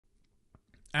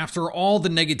After all the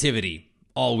negativity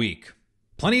all week,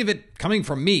 plenty of it coming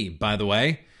from me, by the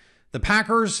way, the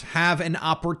Packers have an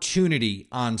opportunity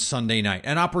on Sunday night,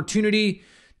 an opportunity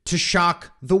to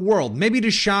shock the world, maybe to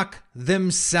shock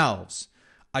themselves,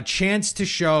 a chance to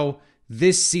show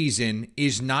this season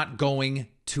is not going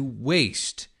to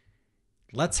waste.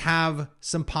 Let's have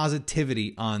some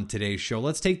positivity on today's show.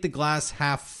 Let's take the glass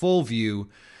half full view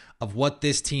of what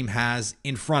this team has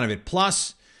in front of it.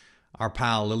 Plus, our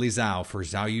pal Lily Zhao for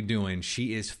Zhao You Doing.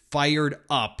 She is fired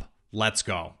up. Let's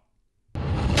go.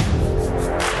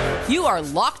 You are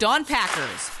Locked On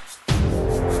Packers,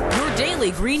 your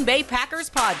daily Green Bay Packers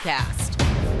podcast.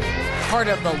 Part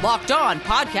of the Locked On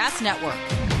Podcast Network,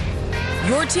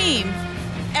 your team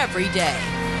every day.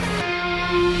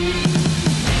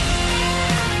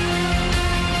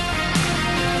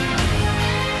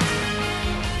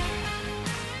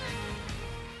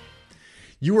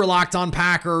 You are Locked On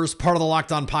Packers, part of the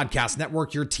Locked On Podcast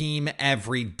Network, your team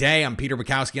every day. I'm Peter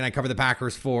Bukowski, and I cover the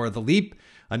Packers for The Leap,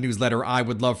 a newsletter I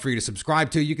would love for you to subscribe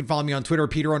to. You can follow me on Twitter,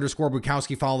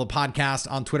 Peter_Bukowski. Follow the podcast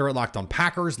on Twitter at Locked On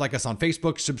Packers. Like us on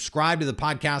Facebook. Subscribe to the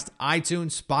podcast,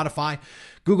 iTunes, Spotify,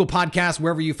 Google Podcasts.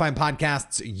 Wherever you find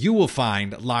podcasts, you will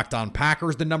find Locked On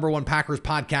Packers, the #1 Packers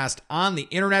podcast on the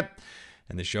internet,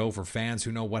 and the show for fans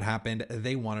who know what happened.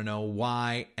 They want to know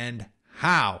why and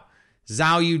how.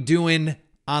 Zhao You Doing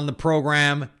on the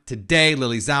program today.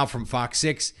 Lily Zhao from Fox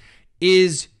 6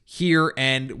 is here,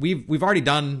 and we've already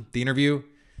done the interview.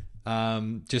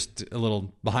 Just a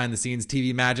little behind the scenes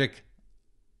TV magic,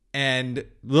 and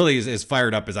Lily is as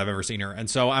fired up as I've ever seen her, and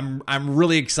so I'm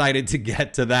really excited to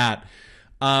get to that.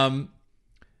 As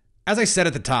I said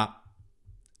at the top,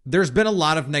 there's been a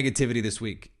lot of negativity this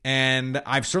week, and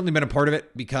I've certainly been a part of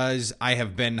it because I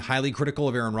have been highly critical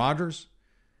of Aaron Rodgers.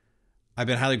 I've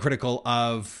been highly critical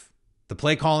of the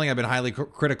play calling. I've been highly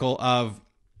critical of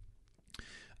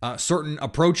certain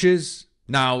approaches.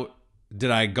 Now, did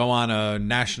I go on a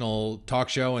national talk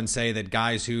show and say that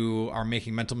guys who are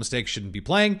making mental mistakes shouldn't be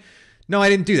playing? No, I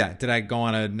didn't do that. Did I go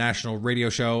on a national radio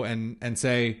show and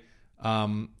say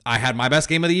I had my best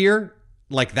game of the year?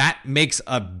 Like, that makes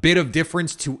a bit of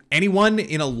difference to anyone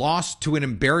in a loss to an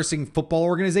embarrassing football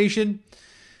organization?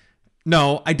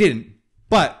 No, I didn't.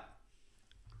 But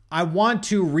I want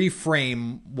to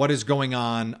reframe what is going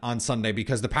on Sunday,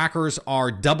 because the Packers are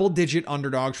double-digit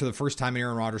underdogs for the first time in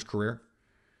Aaron Rodgers' career.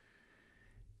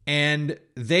 And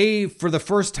they, for the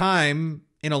first time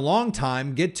in a long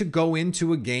time, get to go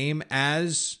into a game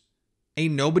as a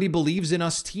nobody believes in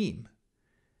us team,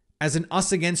 as an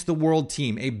us against the world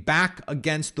team, a back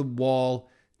against the wall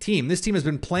team. This team has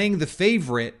been playing the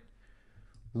favorite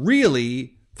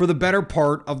really for the better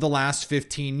part of the last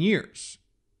 15 years.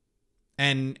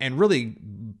 And really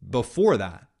before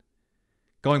that,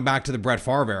 going back to the Brett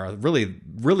Favre era, really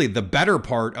the better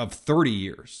part of 30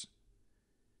 years.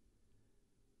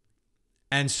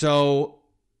 And so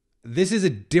this is a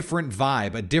different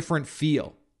vibe, a different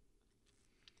feel.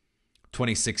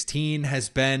 2016 has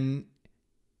been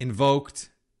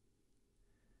evoked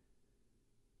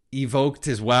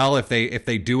as well. If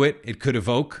they do it, it could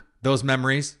evoke those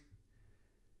memories.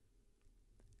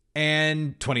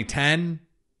 And 2010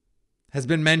 has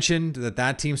been mentioned,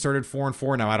 that team started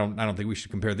 4-4. Now, I don't think we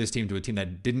should compare this team to a team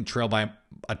that didn't trail by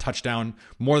a touchdown,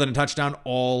 more than a touchdown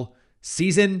all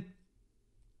season.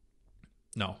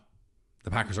 No,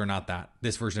 the Packers are not that.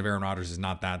 This version of Aaron Rodgers is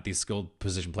not that. These skilled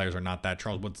position players are not that.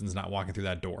 Charles Woodson's not walking through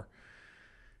that door.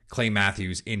 Clay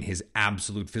Matthews in his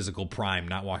absolute physical prime,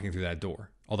 not walking through that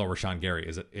door. Although Rashawn Gary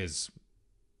is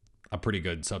a pretty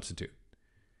good substitute.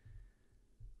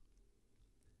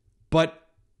 But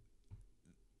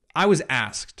I was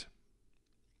asked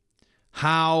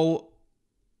how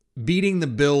beating the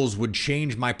Bills would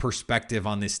change my perspective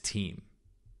on this team.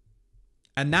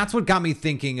 And that's what got me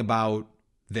thinking about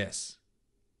this.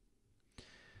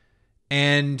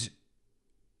 And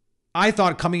I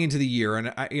thought coming into the year,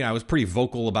 and I was pretty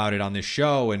vocal about it on this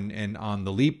show and on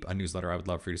The Leap, a newsletter I would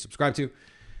love for you to subscribe to,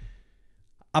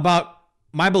 about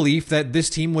my belief that this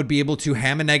team would be able to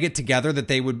ham and egg it together, that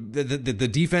the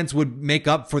defense would make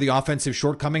up for the offensive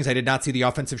shortcomings. I did not see the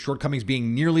offensive shortcomings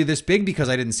being nearly this big because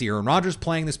I didn't see Aaron Rodgers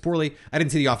playing this poorly. I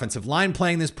didn't see the offensive line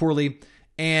playing this poorly.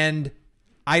 And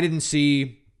I didn't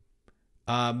see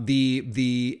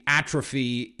the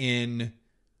atrophy in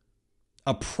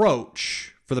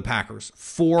approach for the Packers.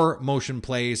 4 motion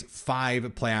plays,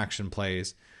 5 play action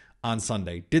plays on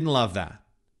Sunday. Didn't love that.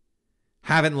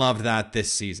 Haven't loved that this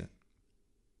season.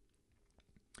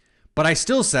 But I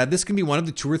still said this can be one of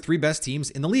the 2 or 3 best teams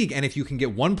in the league. And if you can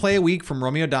get 1 play a week from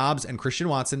Romeo Doubs and Christian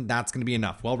Watson, that's going to be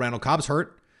enough. Well, Randall Cobb's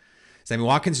hurt. Sammy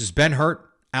Watkins has been hurt.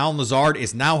 Alan Lazard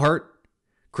is now hurt.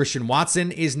 Christian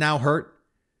Watson is now hurt.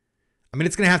 I mean,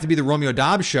 it's going to have to be the Romeo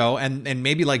Dobbs show and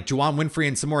maybe like Juwan Winfrey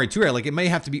and Samori Toure. Like, it may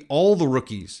have to be all the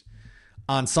rookies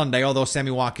on Sunday, although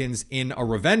Sammy Watkins in a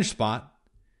revenge spot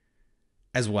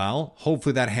as well.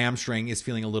 Hopefully that hamstring is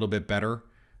feeling a little bit better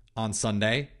on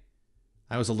Sunday.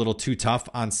 I was a little too tough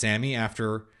on Sammy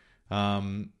after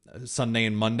Sunday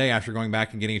and Monday, after going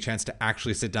back and getting a chance to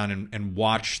actually sit down and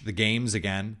watch the games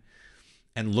again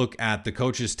and look at the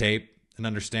coach's tape and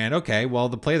understand, okay, well,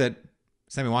 the play that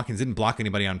Sammy Watkins didn't block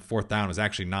anybody on fourth down was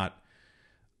actually not,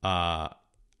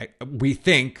 we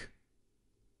think,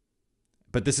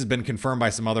 but this has been confirmed by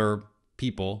some other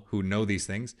people who know these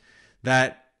things,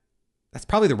 that's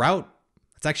probably the route.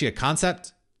 It's actually a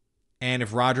concept. And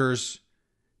if Rodgers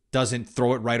doesn't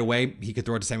throw it right away, he could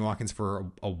throw it to Sammy Watkins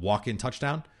for a walk-in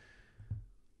touchdown.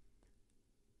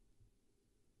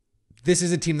 This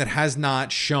is a team that has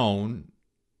not shown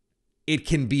it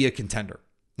can be a contender.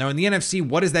 Now, in the NFC,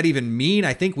 what does that even mean?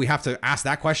 I think we have to ask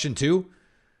that question too.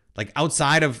 Like,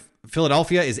 outside of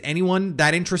Philadelphia, is anyone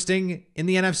that interesting in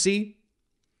the NFC?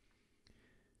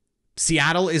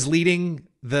 Seattle is leading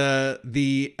the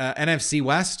NFC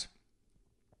West.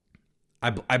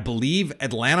 I believe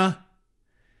Atlanta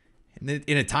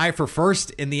in a tie for first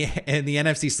in the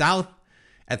NFC South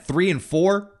at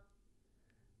 3-4.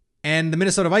 And the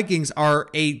Minnesota Vikings are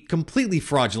a completely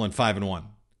fraudulent 5-1.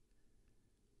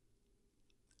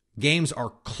 Games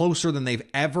are closer than they've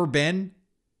ever been.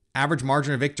 Average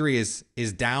margin of victory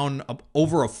is down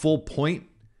over a full point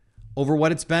over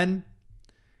what it's been.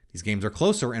 These games are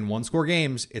closer, and one-score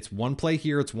games, it's one play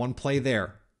here, it's one play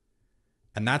there.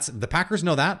 And the Packers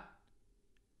know that.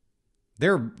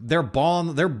 They're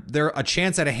a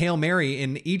chance at a Hail Mary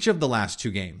in each of the last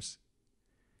two games.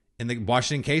 In the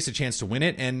Washington case, a chance to win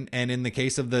it, and in the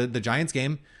case of the Giants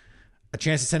game, a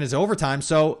chance to send it to overtime.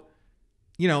 So,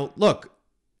 look,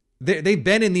 they've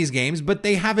been in these games, but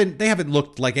they haven't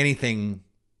looked like anything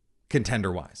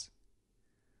contender-wise.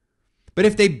 But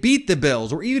if they beat the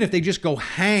Bills, or even if they just go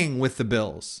hang with the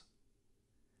Bills,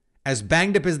 as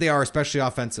banged up as they are, especially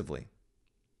offensively,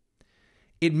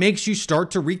 it makes you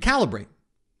start to recalibrate.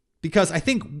 Because I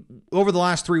think over the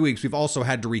last 3 weeks, we've also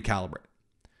had to recalibrate.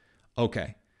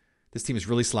 Okay, this team is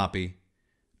really sloppy.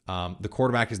 The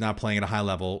quarterback is not playing at a high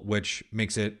level, which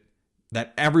makes it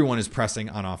that everyone is pressing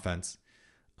on offense.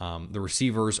 The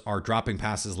receivers are dropping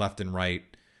passes left and right.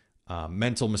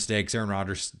 Mental mistakes. Aaron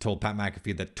Rodgers told Pat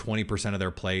McAfee that 20% of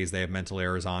their plays they have mental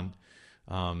errors on.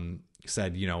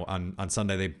 Said, on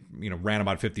Sunday they, ran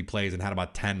about 50 plays and had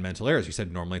about 10 mental errors. He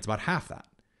said normally it's about half that.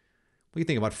 What do you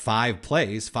think about 5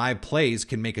 plays? 5 plays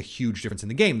can make a huge difference in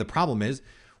the game. The problem is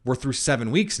we're through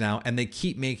 7 weeks now and they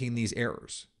keep making these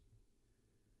errors.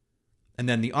 And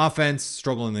then the offense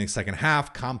struggling in the second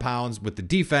half compounds with the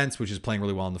defense, which is playing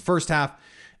really well in the first half.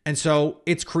 And so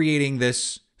it's creating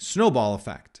this snowball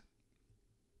effect.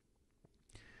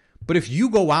 But if you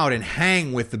go out and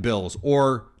hang with the Bills,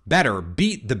 or better,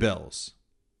 beat the Bills,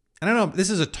 and I know this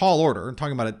is a tall order. I'm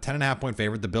talking about a 10.5-point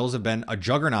favorite. The Bills have been a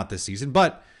juggernaut this season,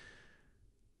 but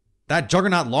that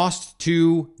juggernaut lost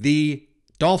to the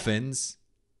Dolphins,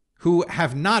 who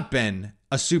have not been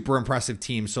a super impressive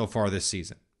team so far this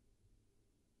season.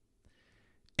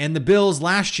 And the Bills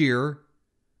last year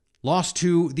lost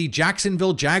to the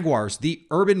Jacksonville Jaguars, the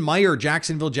Urban Meyer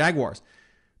Jacksonville Jaguars.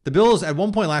 The Bills at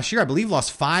one point last year, I believe,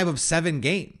 lost 5 of 7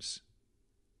 games.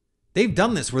 They've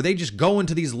done this where they just go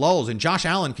into these lulls and Josh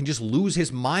Allen can just lose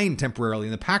his mind temporarily.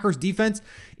 And the Packers defense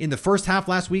in the first half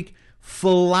last week,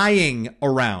 flying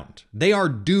around. They are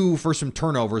due for some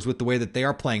turnovers with the way that they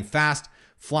are playing fast,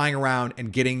 flying around,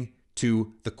 and getting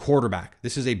to the quarterback.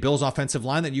 This is a Bills offensive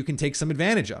line that you can take some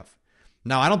advantage of.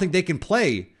 Now, I don't think they can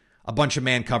play a bunch of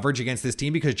man coverage against this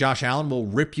team because Josh Allen will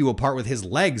rip you apart with his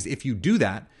legs if you do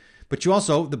that. But you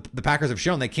also, the Packers have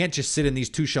shown they can't just sit in these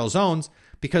 2-shell zones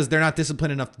because they're not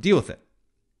disciplined enough to deal with it.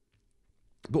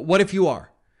 But what if you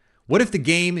are? What if the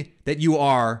game that you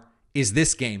are is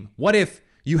this game? What if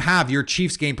you have your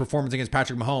Chiefs game performance against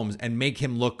Patrick Mahomes and make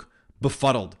him look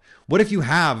befuddled? What if you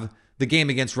have the game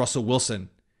against Russell Wilson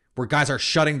where guys are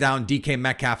shutting down DK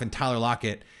Metcalf and Tyler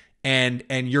Lockett and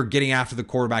you're getting after the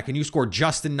quarterback and you score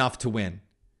just enough to win?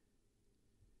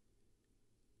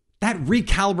 That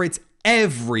recalibrates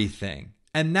everything.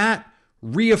 And that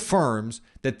reaffirms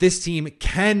that this team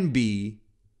can be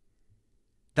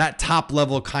that top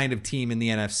level kind of team in the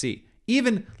NFC.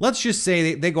 Even, let's just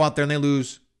say they go out there and they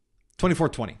lose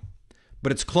 24-20.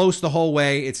 But it's close the whole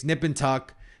way. It's nip and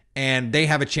tuck. And they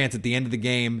have a chance at the end of the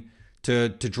game to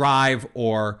drive.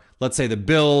 Or let's say the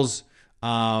Bills,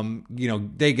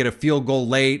 they get a field goal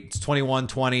late. It's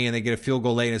 21-20. And they get a field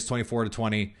goal late and it's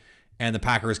 24-20. And the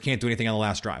Packers can't do anything on the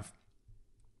last drive.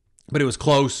 but it was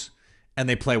close and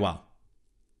they play well.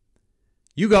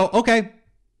 You go, okay,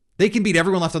 they can beat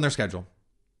everyone left on their schedule.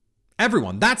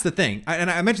 Everyone. That's the thing. And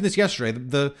I mentioned this yesterday.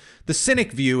 The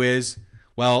cynic view is,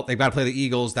 well, they've got to play the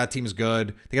Eagles. That team's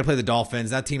good. They got to play the Dolphins.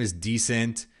 That team is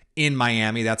decent. In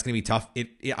Miami, that's going to be tough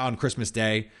on Christmas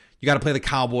Day. You got to play the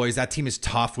Cowboys. That team is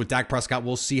tough with Dak Prescott.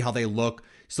 We'll see how they look.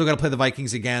 Still got to play the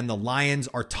Vikings again. The Lions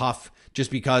are tough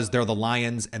just because they're the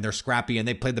Lions and they're scrappy, and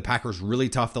they played the Packers really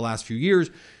tough the last few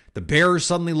years. The Bears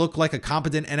suddenly look like a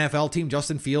competent NFL team.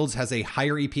 Justin Fields has a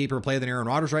higher EPA per play than Aaron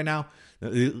Rodgers right now.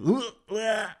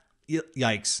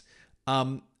 Yikes.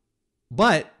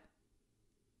 But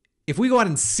if we go out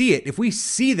and see it, if we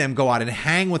see them go out and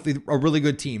hang with a really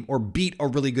good team or beat a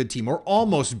really good team or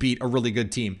almost beat a really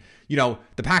good team, the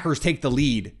Packers take the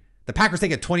lead. The Packers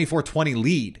take a 24-20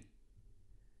 lead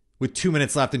with 2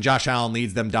 minutes left and Josh Allen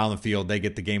leads them down the field. They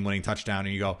get the game-winning touchdown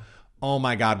and you go, oh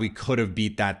my God, we could have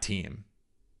beat that team.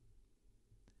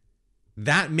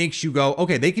 That makes you go,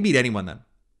 okay, they can beat anyone then.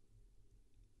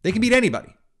 They can beat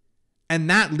anybody. And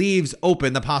that leaves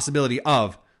open the possibility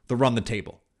of the run the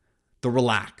table, the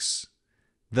relax,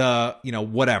 the,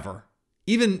 whatever.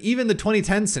 Even the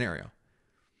 2010 scenario.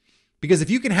 Because if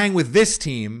you can hang with this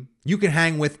team, you can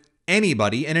hang with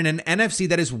anybody. And in an NFC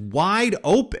that is wide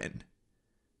open,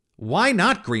 why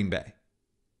not Green Bay?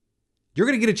 You're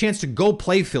going to get a chance to go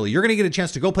play Philly. You're going to get a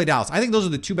chance to go play Dallas. I think those are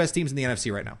the two best teams in the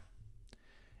NFC right now.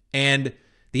 And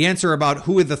the answer about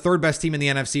who the third best team in the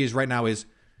NFC is right now is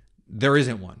there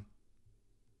isn't one.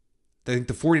 I think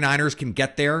the 49ers can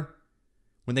get there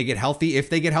when they get healthy, if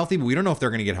they get healthy, but we don't know if they're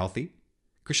going to get healthy.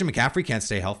 Christian McCaffrey can't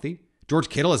stay healthy. George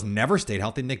Kittle has never stayed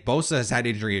healthy. Nick Bosa has had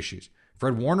injury issues.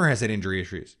 Fred Warner has had injury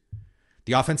issues.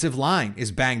 The offensive line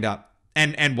is banged up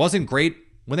and wasn't great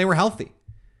when they were healthy.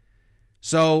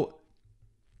 So,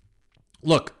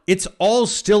 look, it's all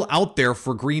still out there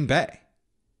for Green Bay.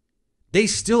 They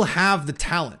still have the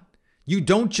talent. You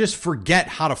don't just forget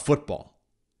how to football.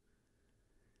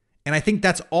 And I think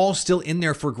that's all still in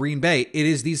there for Green Bay. It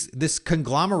is this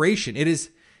conglomeration. It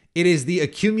is the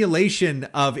accumulation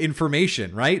of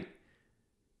information, right?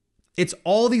 It's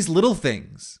all these little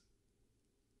things.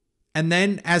 And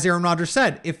then, as Aaron Rodgers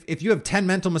said, if you have 10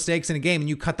 mental mistakes in a game and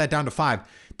you cut that down to 5,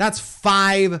 that's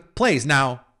 5 plays.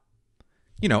 Now,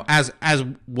 as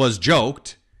was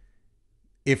joked,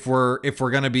 if we're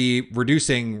going to be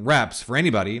reducing reps for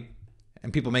anybody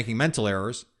and people making mental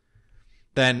errors,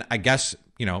 then I guess,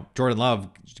 Jordan Love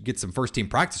gets some first team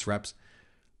practice reps.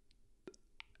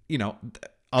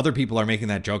 Other people are making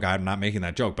that joke. I'm not making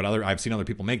that joke, but I've seen other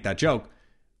people make that joke.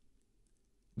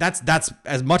 That's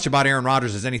as much about Aaron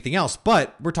Rodgers as anything else,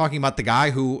 but we're talking about the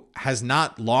guy who has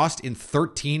not lost in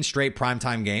 13 straight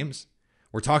primetime games.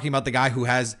 We're talking about the guy who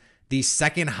has the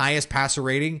second highest passer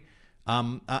rating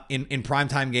in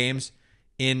primetime games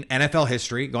in NFL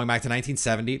history, going back to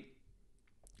 1970.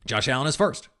 Josh Allen is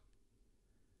first.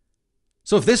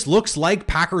 So if this looks like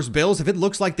Packers-Bills, if it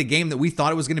looks like the game that we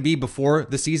thought it was going to be before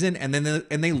the season, and then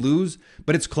they lose,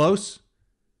 but it's close,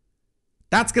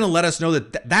 that's going to let us know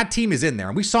that that team is in there.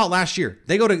 And we saw it last year.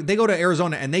 They go to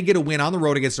Arizona and they get a win on the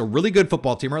road against a really good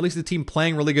football team, or at least a team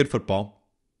playing really good football.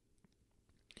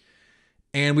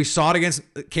 And we saw it against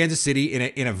Kansas City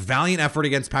in a valiant effort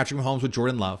against Patrick Mahomes with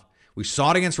Jordan Love. We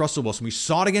saw it against Russell Wilson. We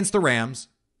saw it against the Rams,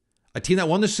 a team that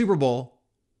won the Super Bowl.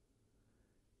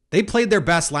 They played their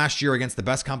best last year against the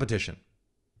best competition.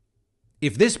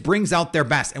 If this brings out their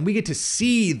best and we get to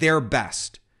see their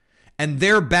best, and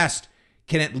their best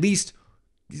can at least,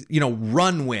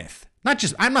 run with,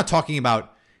 I'm not talking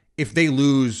about if they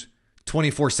lose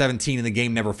 24-17 and the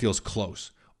game never feels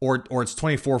close, or it's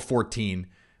 24-14.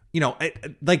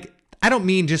 I don't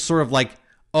mean just sort of like,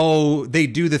 oh, they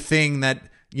do the thing that,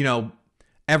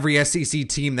 every SEC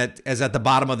team that is at the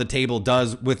bottom of the table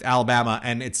does with Alabama,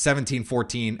 and it's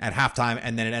 17-14 at halftime,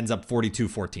 and then it ends up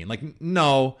 42-14.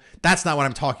 No, that's not what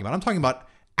I'm talking about. I'm talking about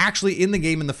actually in the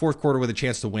game in the fourth quarter with a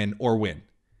chance to win or win.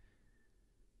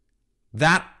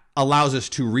 That allows us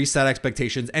to reset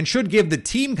expectations and should give the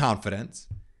team confidence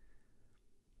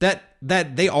that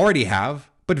they already have,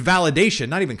 but validation,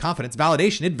 not even confidence,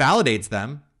 validation, it validates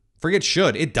them. Forget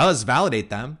should, it does validate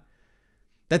them.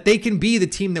 That they can be the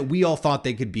team that we all thought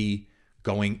they could be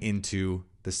going into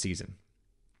the season.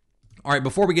 All right,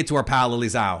 before we get to our pal Lily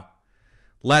Zhao,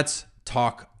 let's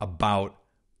talk about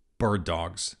Bird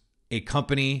Dogs, a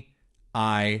company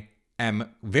I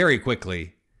am very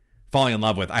quickly falling in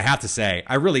love with. I have to say,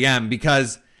 I really am,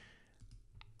 because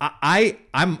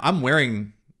I'm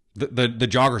wearing the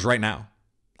joggers right now.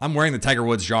 I'm wearing the Tiger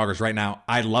Woods joggers right now.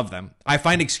 I love them. I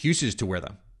find excuses to wear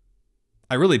them.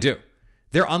 I really do.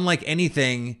 They're unlike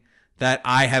anything that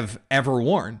I have ever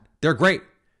worn. They're great.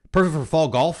 perfect for fall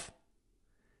golf.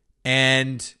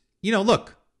 And,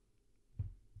 look,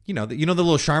 the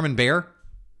little Charmin bear.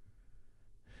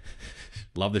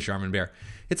 Love the Charmin bear.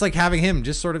 It's like having him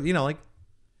just sort of, like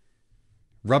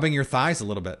rubbing your thighs a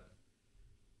little bit.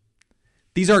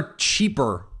 These are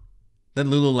cheaper than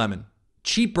Lululemon.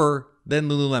 Cheaper than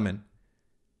Lululemon.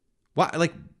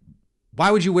 Why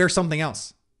would you wear something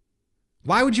else?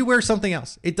 Why would you wear something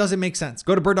else? It doesn't make sense.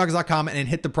 Go to birddogs.com and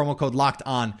hit the promo code locked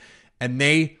on, and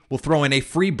they will throw in a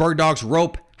free Bird Dogs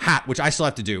rope hat, which I still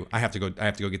have to do. I have to go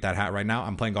get that hat right now.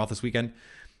 I'm playing golf this weekend.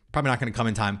 Probably not going to come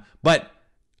in time, but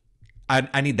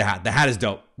I need the hat. The hat is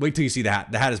dope. Wait till you see the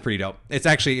hat. The hat is pretty dope. It's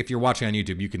actually, if you're watching on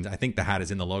YouTube, I think the hat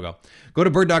is in the logo. Go to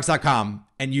birddogs.com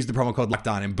and use the promo code locked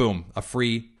on, and boom, a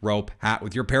free rope hat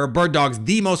with your pair of Bird Dogs,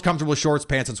 the most comfortable shorts,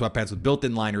 pants, and sweatpants with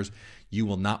built-in liners. You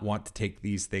will not want to take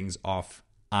these things off.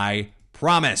 I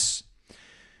promise.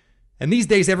 And these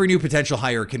days, every new potential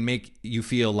hire can make you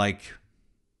feel like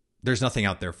there's nothing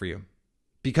out there for you,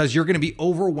 because you're going to be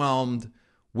overwhelmed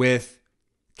with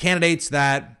candidates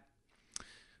that,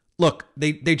 look,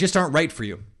 they just aren't right for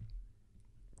you.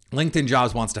 LinkedIn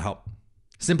Jobs wants to help.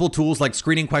 Simple tools like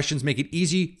screening questions make it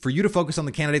easy for you to focus on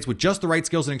the candidates with just the right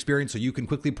skills and experience, so you can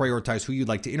quickly prioritize who you'd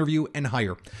like to interview and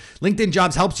hire. LinkedIn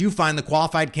Jobs helps you find the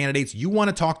qualified candidates you want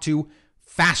to talk to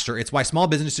faster. It's why small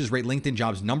businesses rate LinkedIn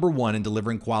Jobs #1 in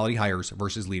delivering quality hires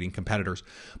versus leading competitors.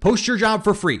 Post your job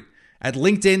for free at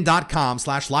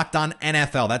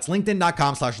linkedin.com/lockedonnfl. That's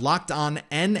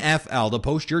linkedin.com/lockedonnfl to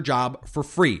post your job for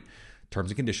free. Terms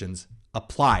and conditions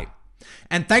apply.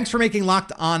 And thanks for making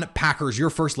Locked On Packers your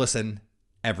first listen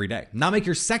every day. Now make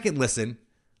your second listen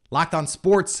Locked On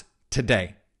Sports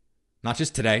today. Not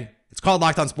just today. It's called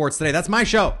Locked On Sports Today. That's my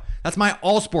show. That's my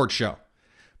all sports show.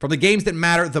 From the games that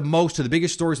matter the most to the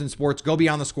biggest stories in sports, go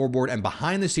beyond the scoreboard and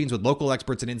behind the scenes with local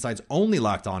experts and insights only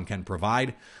Locked On can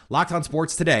provide. Locked On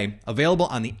Sports Today, available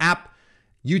on the app,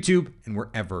 YouTube, and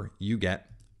wherever you get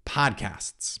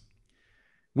podcasts.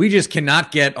 We just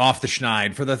cannot get off the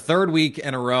schneid for the third week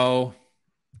in a row.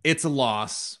 It's a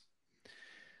loss,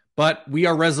 but we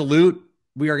are resolute.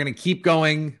 We are going to keep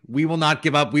going. We will not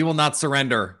give up. We will not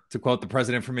surrender, to quote the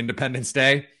president from Independence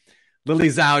Day. Lily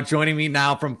Zhao joining me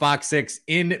now from Fox 6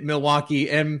 in Milwaukee.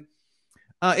 And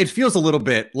it feels a little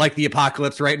bit like the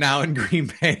apocalypse right now in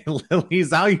Green Bay. Lily,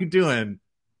 how you doing?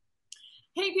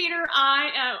 Hey, Peter.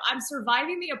 I'm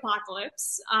surviving the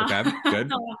apocalypse. Okay,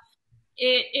 good.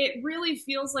 It really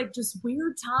feels like just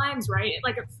weird times, right?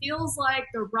 Like it feels like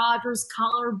the Rodgers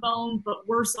collarbone, but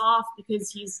worse off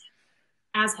because he's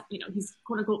he's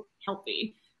quote unquote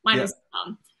healthy, minus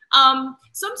some.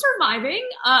 So I'm surviving.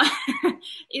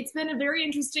 It's been a very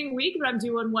interesting week, but I'm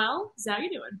doing well. How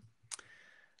you doing?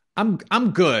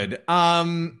 I'm good.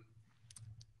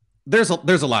 There's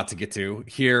a lot to get to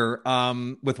here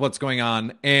with what's going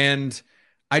on, and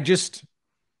are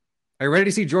you ready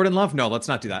to see Jordan Love? No, let's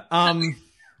not do that.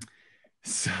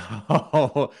 So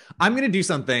I'm going to do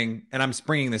something, and I'm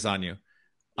springing this on you.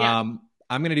 Yeah. I'm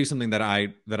going to do something that I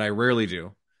rarely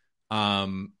do.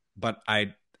 But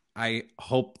I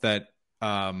hope that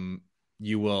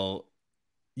you will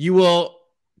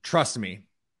trust me.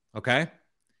 Okay.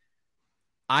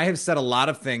 I have said a lot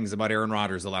of things about Aaron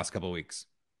Rodgers the last couple of weeks.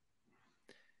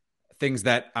 Things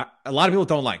that a lot of people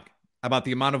don't like about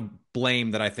the amount of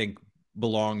blame that I think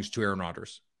belongs to Aaron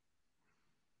Rodgers.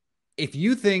 If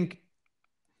you think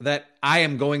that I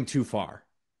am going too far,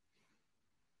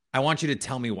 I want you to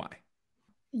tell me why.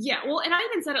 Yeah, well, and I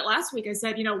even said it last week. I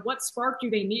said, what spark do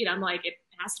they need? I'm like, it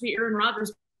has to be Aaron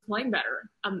Rodgers playing better.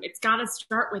 It's got to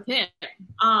start with him.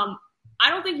 I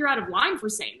don't think you're out of line for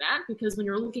saying that, because when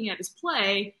you're looking at his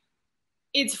play,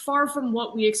 it's far from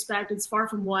what we expect. It's far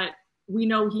from what we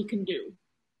know he can do.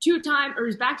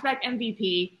 His back-to-back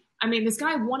MVP. I mean, this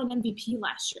guy won an MVP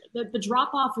last year. The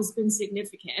drop-off has been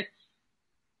significant.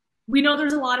 We know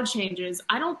there's a lot of changes.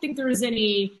 I don't think there is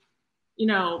any,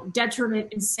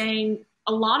 detriment in saying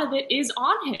a lot of it is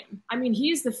on him. I mean,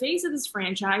 he's the face of this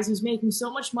franchise who's making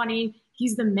so much money.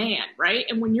 He's the man, right?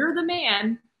 And when you're the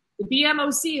man, the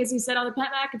BMOC, as he said on the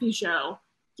Pat McAfee show,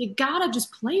 you gotta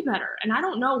just play better. And I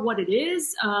don't know what it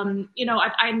is. I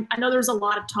know there's a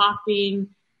lot of talk being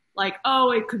like,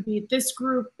 oh, it could be this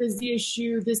group is the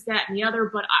issue, this, that, and the other.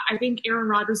 But I think Aaron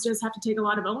Rodgers does have to take a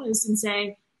lot of onus in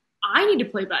saying, I need to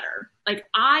play better. Like,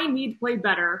 I need to play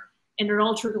better. And it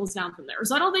all trickles down from there.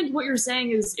 So I don't think what you're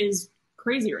saying is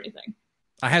crazy or anything.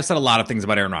 I have said a lot of things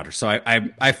about Aaron Rodgers. So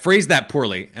I phrased that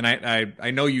poorly. And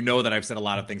I know that I've said a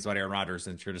lot of things about Aaron Rodgers.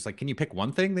 And you're just like, can you pick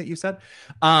one thing that you said?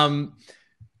 I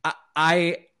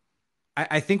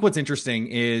think what's interesting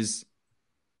is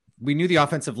we knew the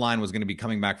offensive line was going to be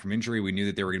coming back from injury. We knew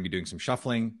that they were going to be doing some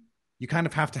shuffling. you kind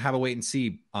of have to have a wait and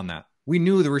see on that. We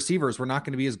knew the receivers were not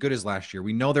going to be as good as last year.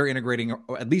 We know they're integrating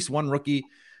at least one rookie.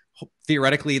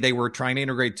 Theoretically, they were trying to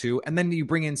integrate two. And then you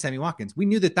bring in Sammy Watkins. We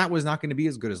knew that was not going to be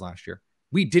as good as last year.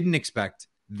 We didn't expect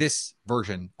this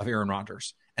version of Aaron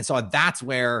Rodgers. And so that's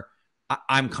where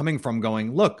I'm coming from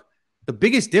going, look, the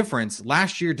biggest difference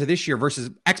last year to this year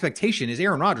versus expectation is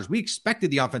Aaron Rodgers. We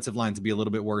expected the offensive line to be a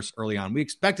little bit worse early on. We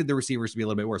expected the receivers to be a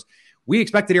little bit worse. We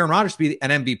expected Aaron Rodgers to be an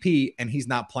MVP, and he's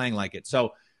not playing like it.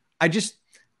 So I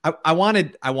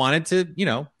wanted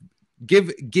to,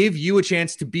 give you a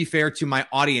chance to be fair to my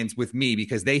audience with me,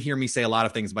 because they hear me say a lot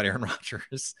of things about Aaron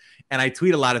Rodgers, and I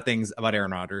tweet a lot of things about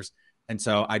Aaron Rodgers. And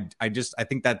so I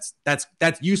think that's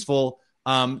useful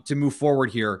to move forward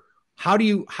here. How do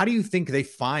you think they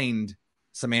find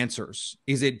some answers?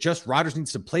 Is it just Rodgers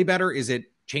needs to play better? Is it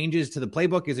changes to the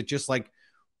playbook? Is it just like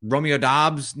Romeo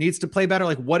Doubs needs to play better?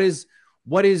 Like what is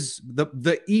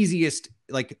the easiest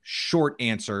like short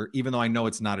answer, even though I know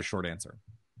it's not a short answer?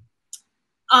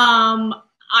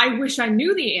 I wish I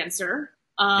knew the answer.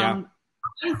 I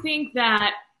think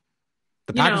that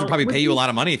the Packers would probably pay you a lot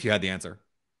of money if you had the answer.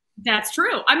 That's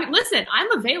true. I mean, listen,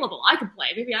 I'm available. I can play.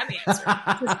 Maybe I'm the answer.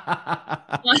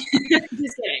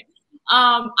 Just kidding.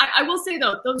 I will say,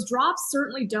 though, those drops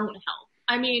certainly don't help.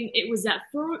 I mean, it was that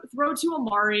throw to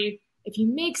Amari. If he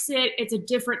makes it, it's a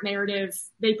different narrative.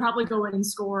 They probably go in and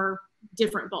score,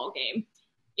 different ball game.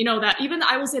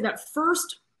 I will say that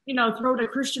first, throw to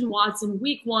Christian Watson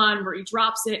week 1 where he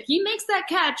drops it. He makes that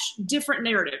catch, different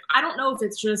narrative. I don't know if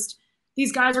it's just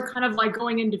these guys are kind of like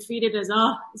going in defeated as,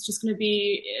 it's just going to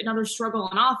be another struggle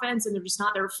on offense and they're just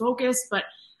not their focus. But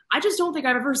I just don't think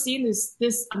I've ever seen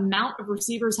this amount of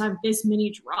receivers have this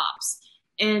many drops.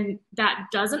 And that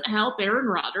doesn't help Aaron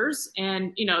Rodgers.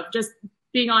 And, just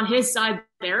being on his side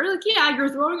there, like, yeah, you're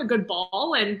throwing a good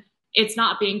ball and it's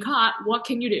not being caught. What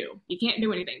can you do? You can't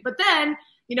do anything. But then,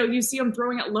 you see him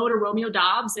throwing it low to Romeo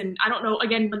Doubs. And I don't know,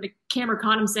 again, when the camera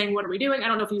caught him saying, what are we doing? I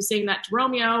don't know if he was saying that to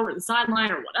Romeo or the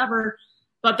sideline or whatever,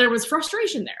 but there was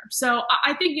frustration there. So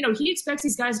I think, he expects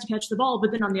these guys to catch the ball.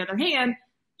 But then on the other hand,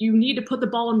 you need to put the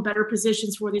ball in better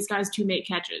positions for these guys to make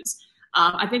catches.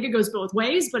 I think it goes both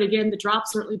ways. But again, the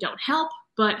drops certainly don't help.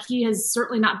 But he has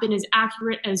certainly not been as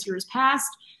accurate as years past.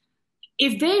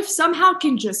 If they somehow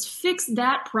can just fix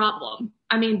that problem,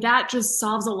 I mean, that just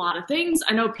solves a lot of things.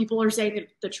 I know people are saying that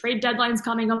the trade deadline's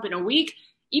coming up in a week.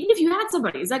 Even if you had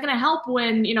somebody, is that going to help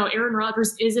when, Aaron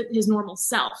Rodgers isn't his normal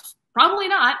self? Probably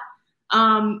not.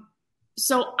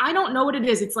 So I don't know what it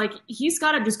is. It's like he's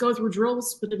got to just go through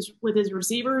drills with his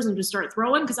receivers and just start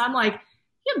throwing. Because I'm like,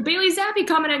 Bailey Zappi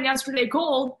coming in yesterday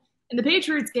cold in the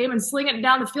Patriots game and slinging it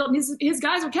down the field, and his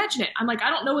guys are catching it. I'm like, I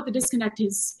don't know what the disconnect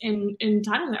is in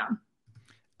Titletown.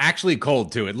 Actually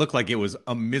cold too. It looked like it was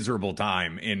a miserable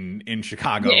time in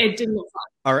Chicago. Yeah, it didn't look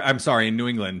fun. Or I'm sorry, in New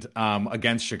England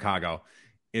against Chicago.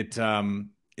 It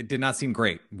did not seem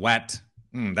great. Wet.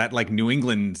 That like New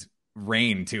England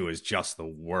rain too is just the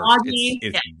worst.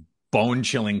 It's bone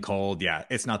chilling cold. Yeah,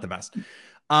 it's not the best.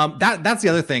 That's the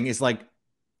other thing is like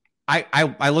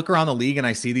I look around the league and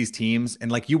I see these teams,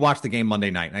 and like you watched the game Monday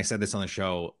night, and I said this on the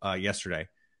show yesterday.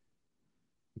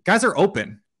 Guys are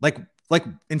open. Like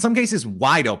in some cases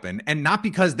wide open, and not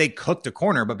because they cooked a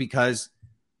corner, but because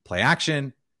play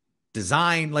action,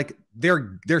 design, like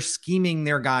they're scheming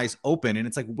their guys open. And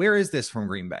it's like, where is this from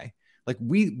Green Bay? Like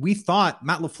we thought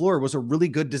Matt LaFleur was a really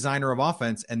good designer of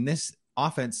offense, and this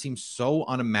offense seems so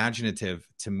unimaginative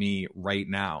to me right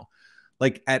now.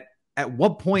 Like at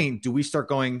what point do we start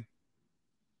going,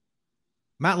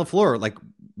 Matt LaFleur, like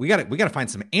we got to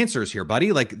find some answers here,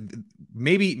 buddy. Like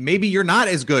maybe you're not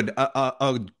as good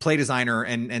a play designer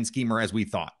and schemer as we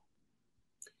thought.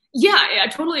 Yeah, I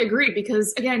totally agree.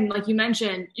 Because again, like you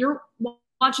mentioned, you're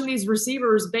watching these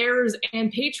receivers, Bears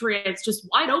and Patriots, just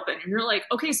wide open, and you're like,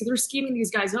 okay, so they're scheming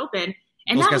these guys open,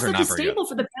 and that was such a staple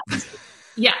for the past.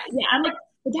 Yeah. I'm like,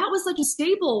 but that was such a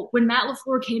staple when Matt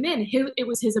LaFleur came in. It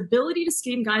was his ability to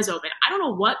scheme guys open. I don't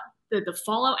know what the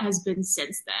fallout has been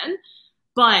since then.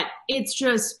 But it's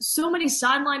just so many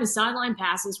sideline to sideline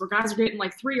passes where guys are getting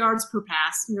like 3 yards per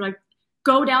pass. And you're like,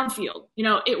 go downfield.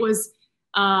 It was,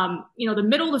 the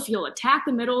middle of the field, attack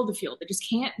the middle of the field. They just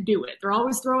can't do it. They're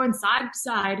always throwing side to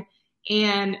side,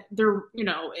 and they're,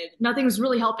 nothing was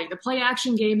really helping. The play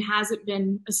action game hasn't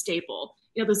been a staple.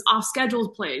 Those off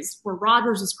scheduled plays where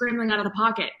Rodgers is scrambling out of the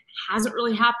pocket hasn't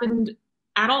really happened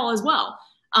at all as well.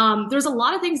 There's a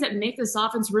lot of things that make this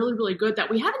offense really, really good that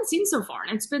we haven't seen so far.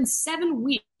 And it's been 7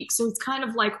 weeks. So it's kind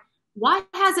of like, why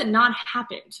has it not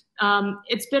happened?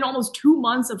 It's been almost 2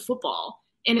 months of football,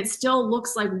 and it still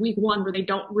looks like week 1 where they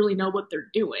don't really know what they're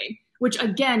doing, which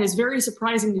again is very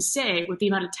surprising to say with the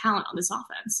amount of talent on this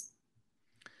offense.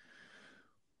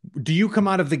 Do you come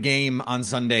out of the game on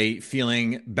Sunday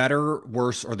feeling better,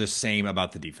 worse, or the same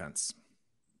about the defense?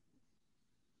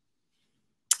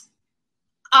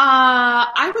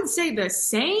 I would say the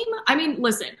same. I mean,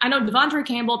 listen, I know Devondre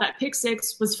Campbell, that pick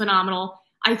six was phenomenal.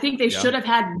 I think they should have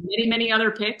had many, many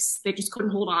other picks. They just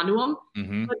couldn't hold on to them.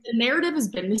 Mm-hmm. But the narrative has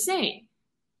been the same.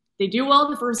 They do well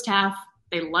in the first half.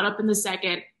 They let up in the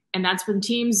second. And that's when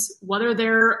teams, whether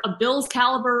they're a Bills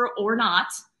caliber or not,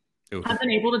 have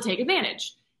been able to take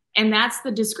advantage. And that's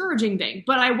the discouraging thing.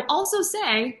 But I will also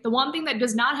say the one thing that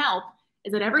does not help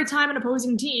is that every time an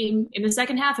opposing team, in the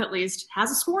second half at least,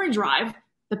 has a scoring drive,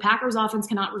 the Packers offense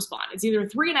cannot respond. It's either a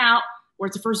 3-and-out or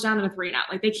it's a first down and a 3-and-out.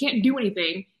 Like, they can't do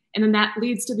anything. And then that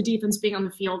leads to the defense being on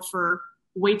the field for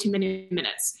way too many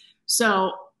minutes.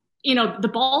 So, the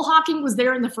ball hawking was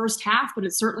there in the first half, but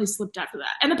it certainly slipped after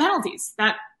that. And the penalties,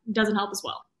 that doesn't help as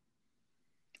well.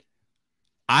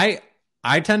 I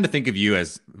tend to think of you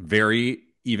as very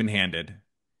even-handed.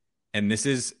 And it's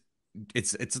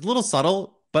a little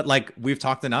subtle, but like we've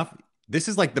talked enough. This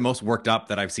is like the most worked up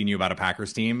that I've seen you about a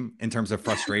Packers team in terms of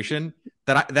frustration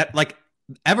that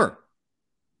ever.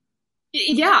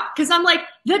 Yeah, because I'm like,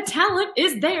 the talent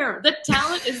is there. The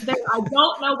talent is there. I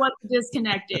don't know what the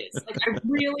disconnect is. Like, I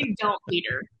really don't,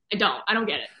 Peter. I don't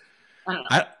get it. I don't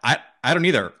know. I don't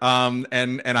either.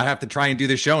 And I have to try and do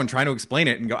this show and try to explain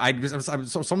it and go.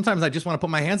 So sometimes I just want to put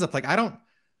my hands up. Like, I don't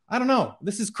know.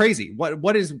 This is crazy. Why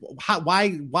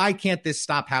can't this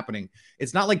stop happening?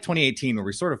 It's not like 2018 where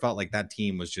we sort of felt like that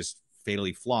team was just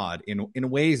fatally flawed in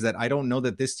ways that I don't know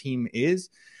that this team is.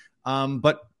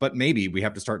 But maybe we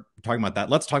have to start talking about that.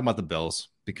 Let's talk about the Bills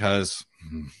because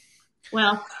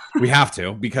we have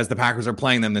to, because the Packers are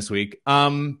playing them this week.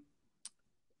 Can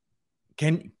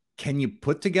you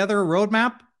put together a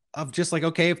roadmap of just like,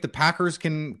 okay, if the Packers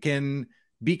can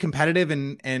be competitive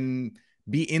and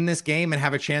be in this game and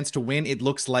have a chance to win, it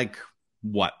looks like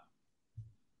what?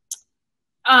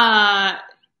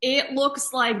 It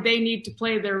looks like they need to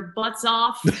play their butts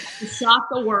off to shock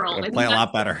the world. Play a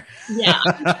lot better. Yeah.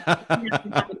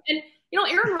 And,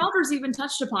 Aaron Rodgers even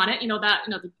touched upon it,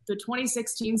 the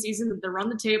 2016 season, the run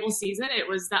the table season, it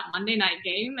was that Monday night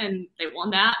game and they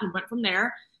won that and went from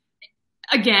there.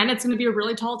 Again, it's going to be a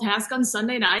really tall task on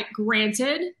Sunday night.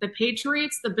 Granted, the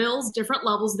Patriots, the Bills, different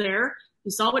levels there.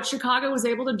 You saw what Chicago was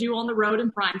able to do on the road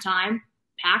in prime time.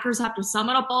 Packers have to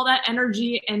summon up all that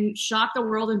energy and shock the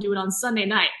world and do it on Sunday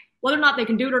night. Whether or not they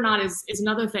can do it or not is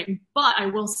another thing. But I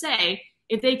will say,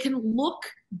 if they can look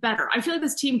better, I feel like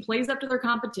this team plays up to their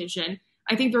competition.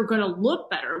 I think they're going to look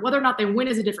better. Whether or not they win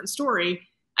is a different story.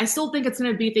 I still think it's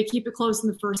going to be if they keep it close in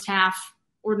the first half,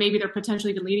 or maybe they're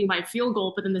potentially even leading by a field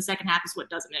goal, but then the second half is what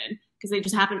does them in because they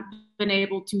just haven't been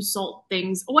able to salt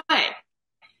things away.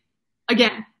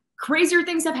 Again, crazier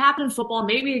things have happened in football.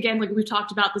 Maybe, again, like we've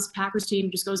talked about, this Packers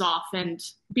team just goes off and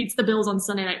beats the Bills on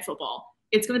Sunday Night Football.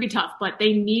 It's going to be tough, but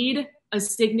they need a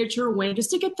signature win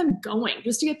just to get them going,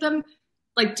 just to get them,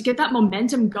 to get that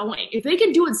momentum going. If they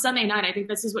can do it Sunday night, I think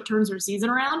this is what turns their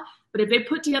season around. But if they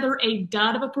put together a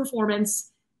dud of a performance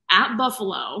at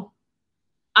Buffalo,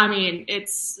 I mean,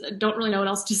 don't really know what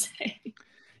else to say.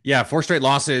 Yeah, 4 straight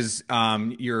losses.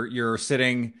 You're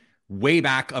sitting way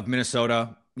back of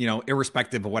Minnesota,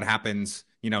 irrespective of what happens.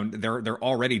 They're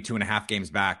already 2.5 games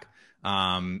back.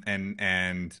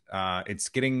 And it's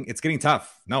getting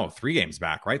tough. No, 3 games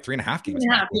back, right? 3.5 games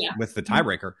back with the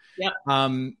tiebreaker. Yep.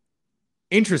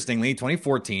 Interestingly,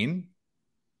 2014,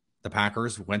 the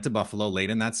Packers went to Buffalo late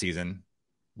in that season,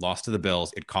 lost to the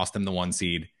Bills. It cost them the 1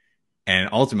 seed. And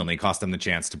ultimately cost them the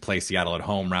chance to play Seattle at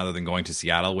home rather than going to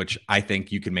Seattle, which I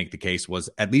think you can make the case was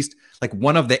at least like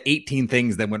one of the 18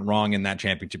 things that went wrong in that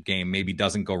championship game maybe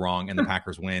doesn't go wrong and the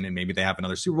Packers win and maybe they have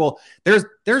another Super Bowl.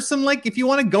 There's some, like, if you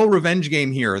want to go revenge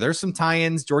game here, there's some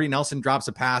tie-ins. Jordy Nelson drops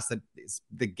a pass that is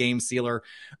the game sealer.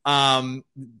 We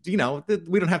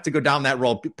don't have to go down that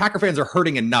road. Packer fans are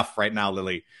hurting enough right now,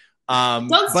 Lily.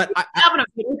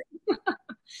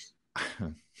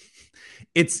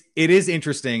 It is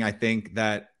interesting, I think,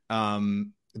 that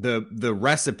the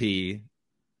recipe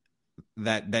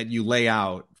that you lay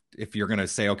out, if you're going to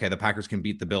say, okay, the Packers can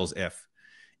beat the Bills,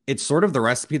 it's sort of the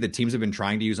recipe that teams have been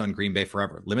trying to use on Green Bay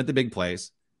forever. Limit the big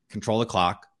plays, control the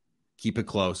clock, keep it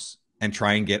close, and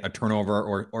try and get a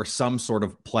turnover or some sort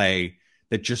of play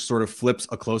that just sort of flips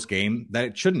a close game that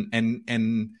it shouldn't.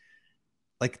 And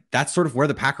like, that's sort of where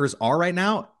the Packers are right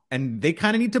now. And they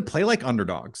kind of need to play like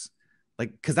underdogs.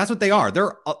 Like, because that's what they are.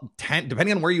 They're 10,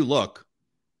 depending on where you look,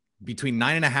 between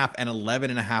 9.5 and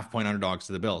 11.5 point underdogs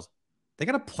to the Bills. They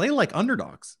got to play like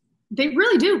underdogs. They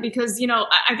really do, because,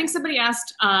 I think somebody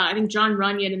asked, I think John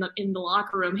Runyon in the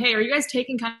locker room, hey, are you guys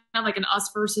taking kind of like an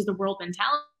us versus the world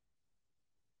mentality?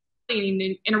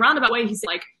 in a roundabout way, he said,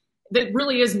 like, that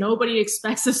really is nobody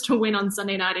expects us to win on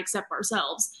Sunday night except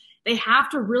ourselves. They have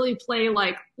to really play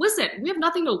like, listen, we have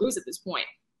nothing to lose at this point.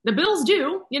 The Bills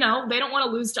do, they don't want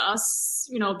to lose to us.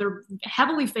 They're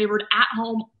heavily favored at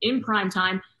home in prime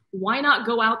time. Why not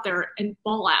go out there and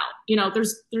ball out?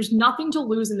 There's nothing to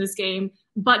lose in this game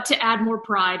but to add more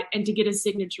pride and to get a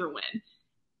signature win.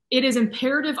 It is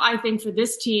imperative, I think, for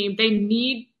this team. They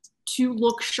need to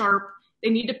look sharp. They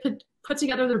need to put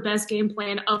together their best game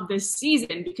plan of this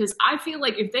season, because I feel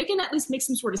like if they can at least make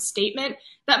some sort of statement,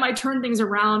 that might turn things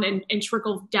around and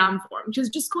trickle down for them. Because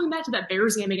just going back to that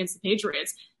Bears game against the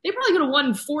Patriots, they probably could have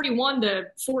won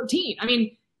 41-14. I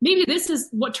mean, maybe this is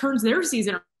what turns their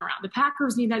season around. The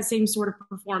Packers need that same sort of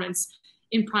performance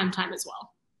in prime time as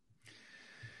well.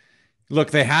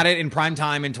 Look, they had it in prime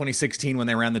time in 2016 when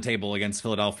they ran the table against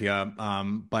Philadelphia,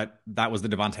 but that was the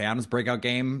Davante Adams breakout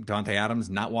game. Davante Adams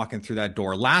not walking through that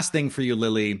door. Last thing for you,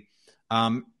 Lily.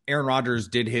 Aaron Rodgers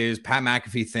did his Pat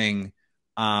McAfee thing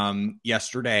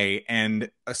yesterday,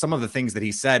 and some of the things that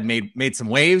he said made some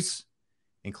waves,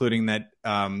 including that,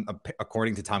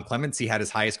 according to Tom Clements, he had his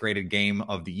highest graded game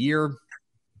of the year.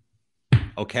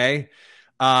 Okay.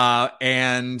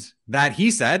 And that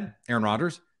he said, Aaron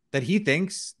Rodgers, that he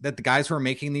thinks that the guys who are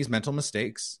making these mental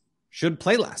mistakes should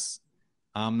play less,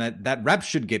 that reps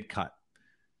should get cut,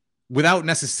 without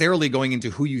necessarily going into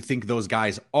who you think those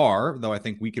guys are, though I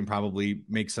think we can probably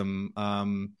make some,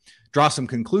 draw some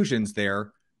conclusions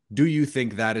there. Do you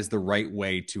think that is the right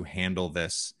way to handle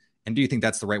this? And do you think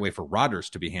that's the right way for Rodgers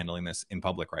to be handling this in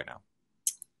public right now?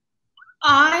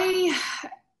 I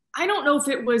don't know if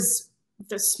it was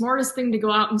the smartest thing to go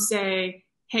out and say,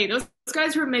 hey, those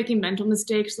guys who are making mental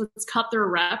mistakes, let's cut their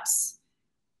reps.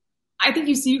 I think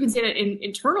you can say that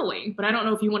internally, but I don't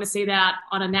know if you want to say that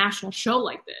on a national show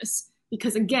like this,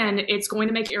 because again, it's going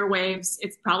to make airwaves.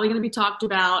 It's probably going to be talked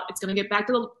about. It's going to get back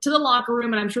to the locker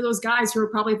room. And I'm sure those guys who are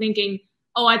probably thinking,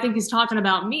 oh, I think he's talking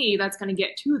about me, that's going to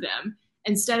get to them,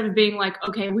 instead of being like,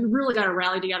 okay, we really got to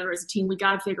rally together as a team. We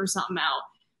got to figure something out.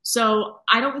 So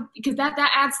I don't, because that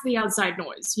adds to the outside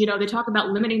noise. They talk about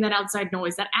limiting that outside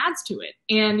noise. That adds to it.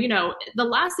 And, the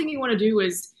last thing you want to do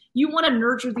is you want to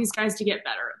nurture these guys to get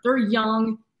better. They're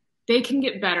young. They can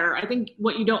get better. I think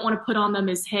what you don't want to put on them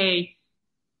is, hey,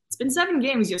 it's been 7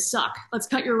 games. You suck. Let's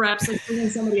cut your reps. Let's bring in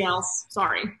somebody else.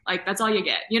 Sorry. Like, that's all you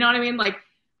get. You know what I mean? Like,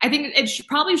 I think it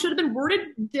probably should have been worded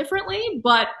differently,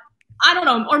 but I don't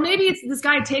know. Or maybe it's this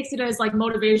guy takes it as like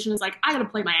motivation, is like, I got to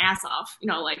play my ass off.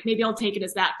 Like maybe I'll take it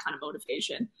as that kind of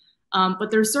motivation. But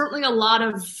there's certainly a lot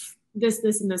of this,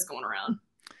 and this going around.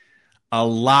 A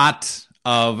lot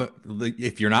of,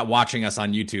 if you're not watching us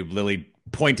on YouTube, Lily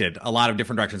pointed a lot of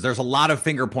different directions. There's a lot of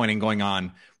finger pointing going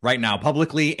on right now,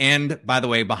 publicly and, by the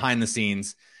way, behind the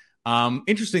scenes.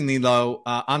 Interestingly, though,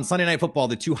 on Sunday Night Football,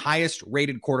 the 2 highest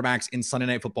rated quarterbacks in Sunday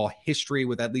Night Football history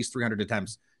with at least 300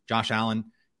 attempts, Josh Allen,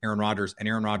 Aaron Rodgers, and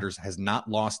Aaron Rodgers has not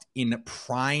lost in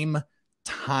prime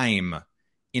time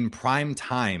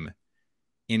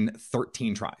in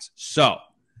 13 tries. So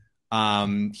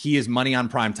he is money on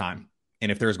prime time.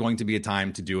 And if there's going to be a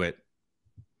time to do it,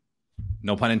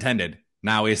 no pun intended,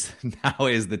 now is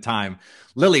the time.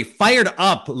 Lily, fired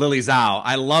up, Lily Zhao.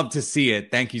 I love to see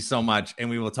it. Thank you so much. And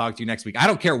we will talk to you next week. I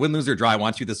don't care, win, lose, or draw. I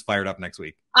want you this fired up next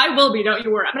week. I will be. Don't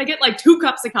you worry. I'm going to get like 2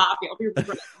 cups of coffee. I'll be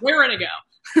ready to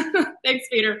go. Thanks,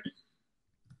 Peter.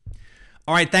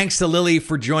 All right. Thanks to Lily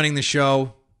for joining the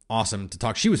show. Awesome to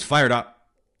talk. She was fired up.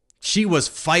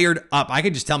 I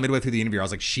could just tell midway through the interview, I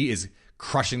was like, she is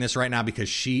crushing this right now because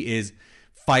she is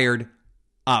fired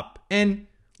up. And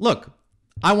look,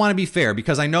 I want to be fair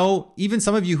because I know even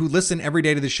some of you who listen every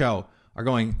day to the show are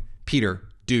going, Peter,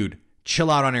 dude, chill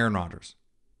out on Aaron Rodgers.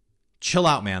 Chill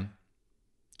out, man.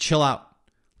 Chill out.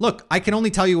 Look, I can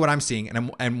only tell you what I'm seeing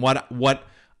and what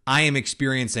I am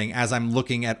experiencing as I'm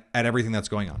looking at everything that's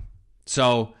going on.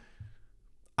 So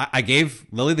I gave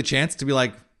Lily the chance to be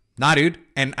like, nah, dude.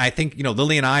 And I think,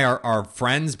 Lily and I are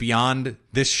friends beyond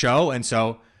this show. And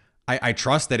so I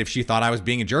trust that if she thought I was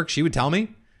being a jerk, she would tell me.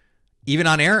 Even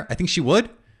on air, I think she would.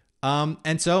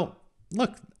 And so,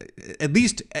 look, at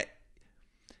least,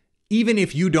 even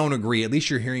if you don't agree, at least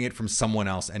you're hearing it from someone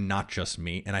else and not just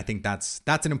me. And I think that's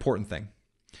an important thing.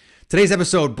 Today's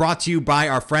episode brought to you by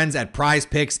our friends at Prize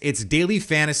Picks. It's daily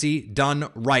fantasy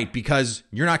done right because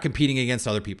you're not competing against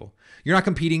other people. You're not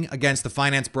competing against the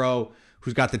finance bro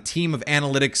who's got the team of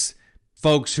analytics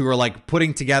folks who are like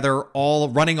putting together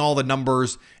running all the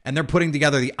numbers, and they're putting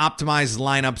together the optimized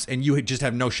lineups, and you just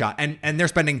have no shot. And they're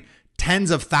spending tens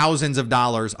of thousands of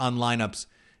dollars on lineups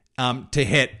to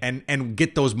hit and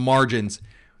get those margins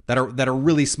that are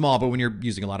really small. But when you're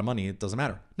using a lot of money, it doesn't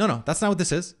matter. No, that's not what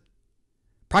this is.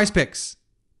 Prize Picks,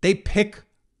 they pick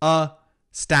a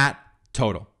stat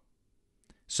total.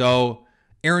 So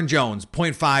Aaron Jones,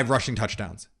 0.5 rushing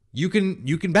touchdowns. You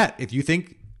can bet if you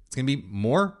think it's going to be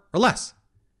more or less.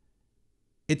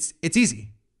 It's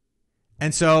easy.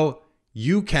 And so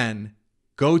you can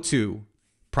go to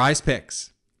Prize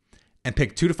Picks and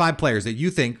pick 2 to 5 players that you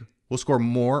think will score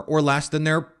more or less than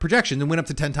their projections and win up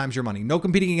to 10 times your money. No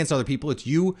competing against other people. It's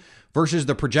you versus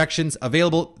the projections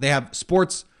available. They have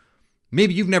sports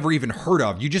maybe you've never even heard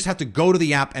of. You just have to go to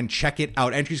the app and check it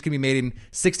out. Entries can be made in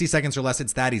 60 seconds or less.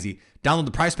 It's that easy. Download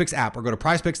the Prize Picks app or go to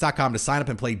prizepicks.com to sign up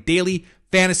and play daily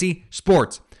fantasy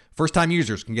sports. First-time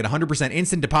users can get 100%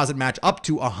 instant deposit match up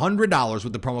to $100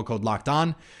 with the promo code Locked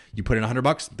On. You put in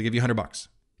 $100, they give you $100.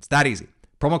 It's that easy.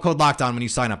 Promo code Locked On when you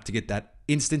sign up to get that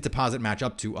instant deposit match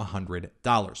up to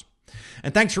 $100.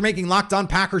 And thanks for making Locked On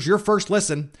Packers your first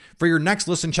listen. For your next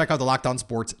listen, check out the Locked On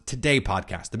Sports Today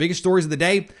podcast. The biggest stories of the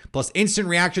day, plus instant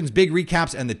reactions, big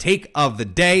recaps, and the take of the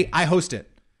day. I host it.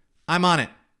 I'm on it.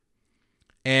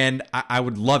 And I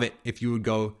would love it if you would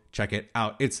go check it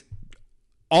out. It's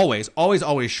always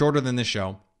shorter than this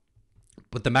show.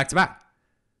 Put them back to back.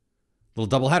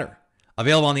 Little doubleheader.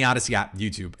 Available on the Odyssey app,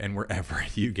 YouTube, and wherever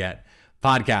you get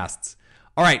podcasts.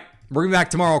 All right. We're going to be back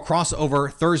tomorrow. Crossover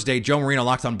Thursday. Joe Marino,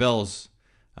 Locked On Bills.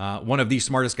 One of the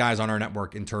smartest guys on our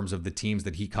network in terms of the teams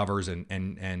that he covers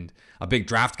and a big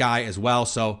draft guy as well.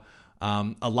 So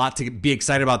a lot to be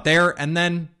excited about there. And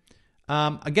then,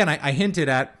 again, I hinted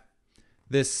at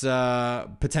this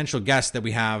potential guest that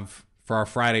we have for our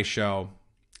Friday show.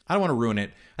 I don't want to ruin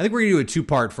it. I think we're going to do a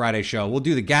 2-part Friday show. We'll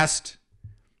do the guest,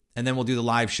 and then we'll do the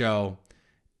live show.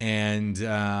 And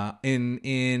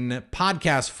in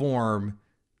podcast form,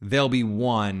 there'll be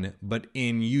 1, but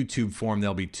in YouTube form,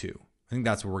 there'll be 2. I think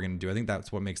that's what we're going to do. I think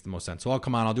that's what makes the most sense. So I'll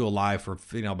come on. I'll do a live for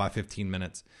about 15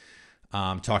 minutes,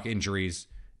 talk injuries,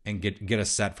 and get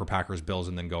us set for Packers Bills,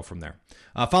 and then go from there.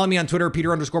 Follow me on Twitter,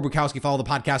 Peter_Bukowski. Follow the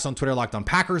podcast on Twitter, Locked On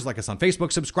Packers. Like us on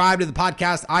Facebook. Subscribe to the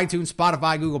podcast, iTunes,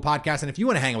 Spotify, Google Podcasts. And if you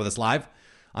want to hang out with us live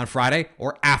on Friday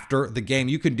or after the game,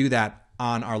 you can do that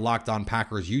on our Locked On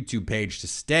Packers YouTube page to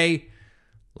stay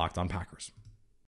Locked On Packers.